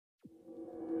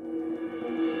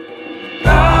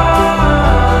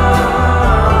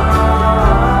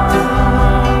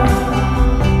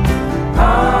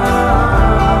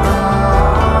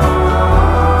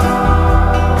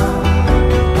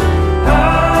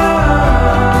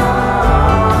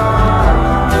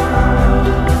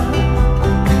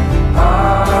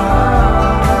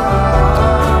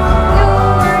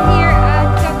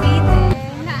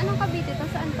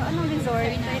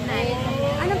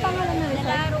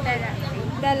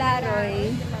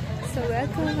Dalaroy. So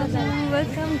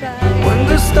welcome guys. When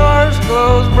the stars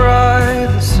glow bright,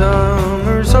 the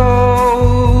summer's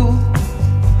old.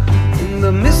 In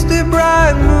the misty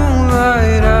bright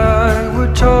moonlight I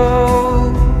were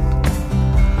told,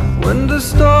 when the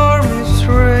storm is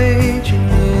raging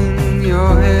in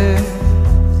your head,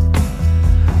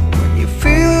 when you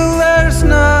feel there's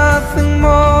nothing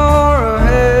more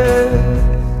ahead,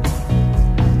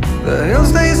 the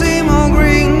hills they seem all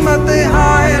green but they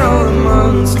hide all the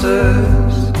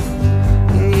monsters,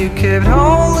 and you kept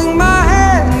holding my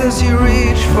hand as you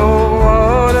reached for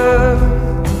water.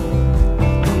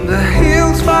 On the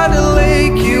hills by the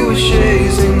lake you were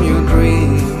chasing your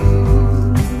dream,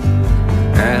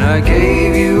 and I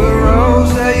gave you a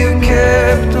rose that you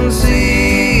kept on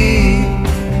seeing,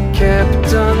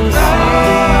 kept on seeing.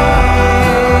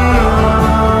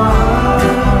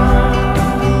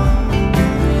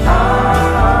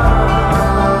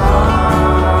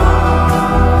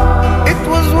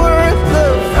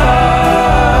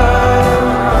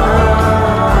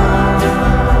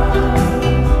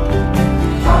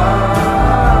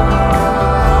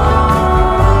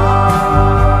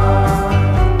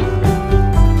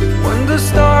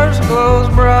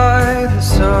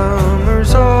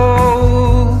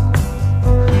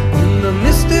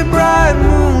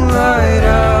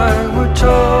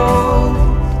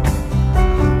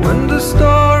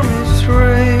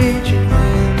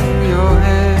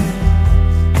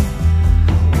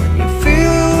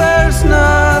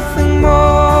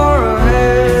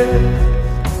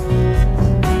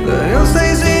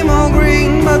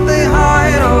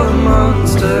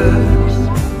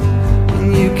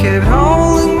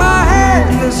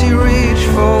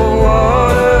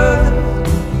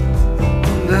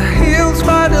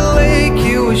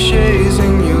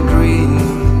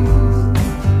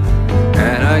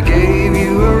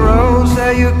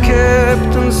 You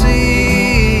kept on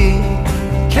seeing,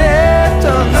 kept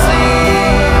on seeing.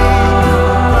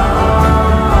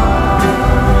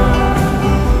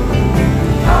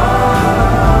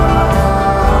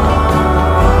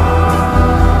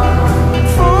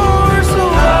 For so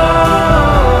long,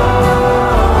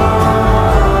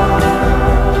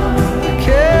 you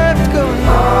kept going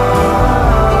on.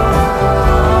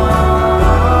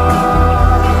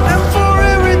 And for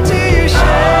every tear you shed,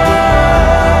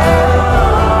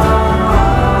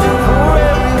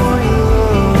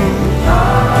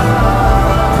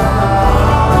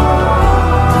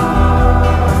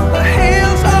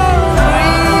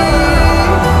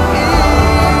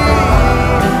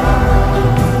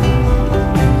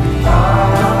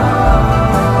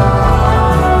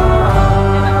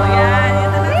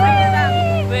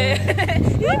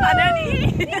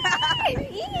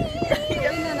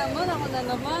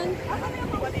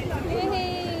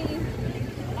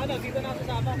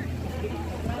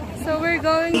 so we're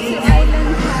going to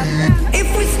Island Hop. If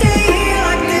we stay here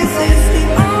like this, it's the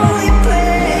only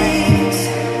place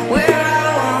where I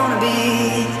wanna be.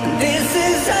 This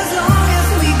is as long as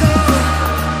we go.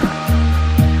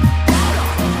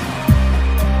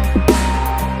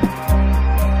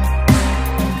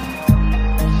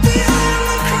 Beyond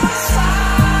the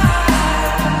crossfire,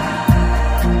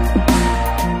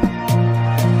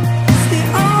 it's the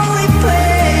only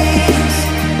place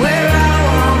where I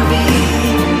wanna be.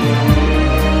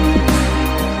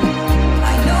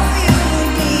 I know you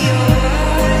would be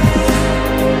alright,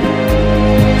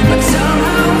 but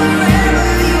somehow wherever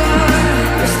you are,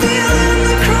 you're still in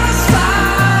the crossfire.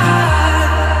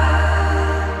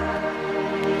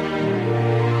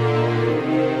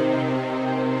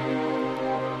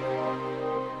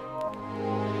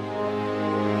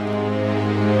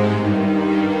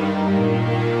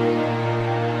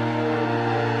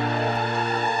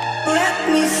 Let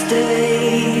me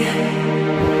stay.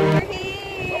 We're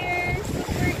here!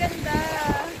 Super ganda!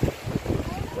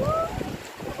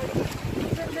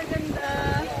 Ganda-ganda!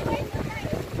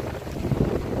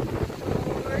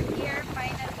 We're here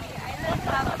finally. Island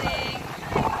hopping.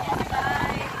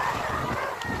 Bye!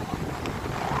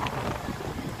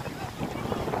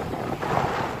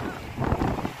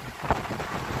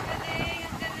 Galing!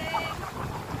 Ang galing!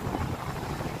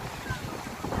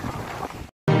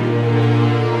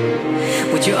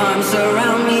 Would your arms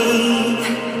around me?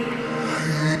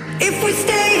 If we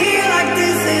stay here like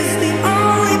this, is the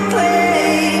only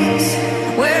place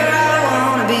where I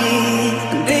wanna be.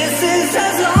 This is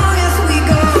as long as we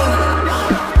go.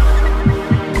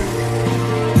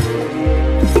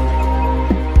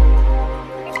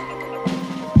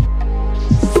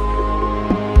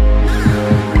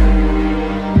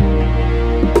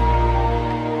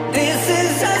 This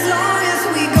is as long as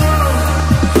we go.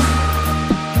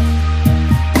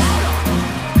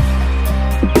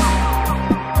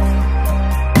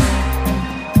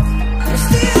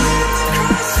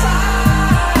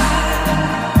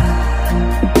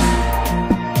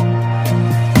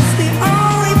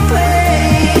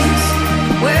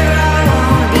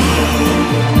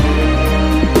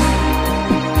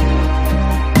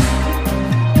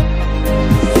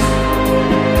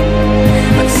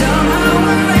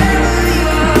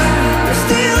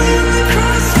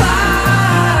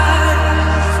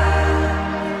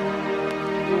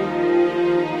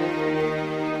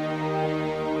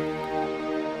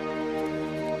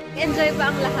 Nag-enjoy ba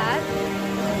ang lahat?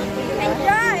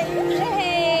 Enjoy!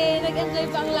 Hey! Nag-enjoy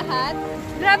ba ang lahat?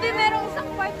 Grabe, merong isang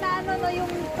part na ano, no,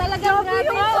 yung talagang grabe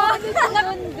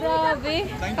yun. Grabe.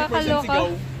 Kakaloka.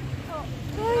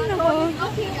 Ay, nako.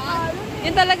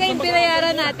 Yun talaga yung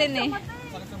pinayaran natin eh.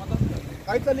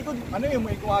 Kahit sa likod, ano yung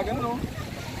may kuwagan, no?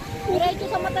 Diretso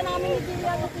sa mata namin yung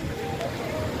dila natin.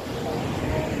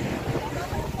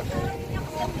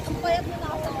 Ang payat na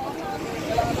nakasama namin.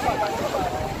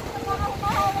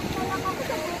 Nakakahawak na lang ako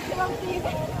sa buong TV.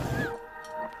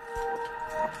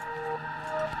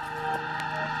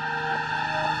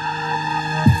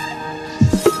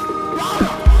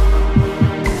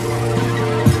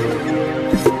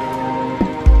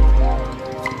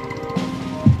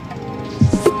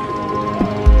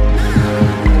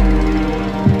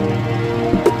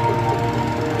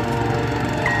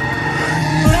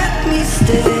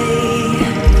 Stay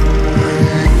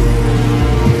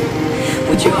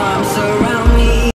with your arms around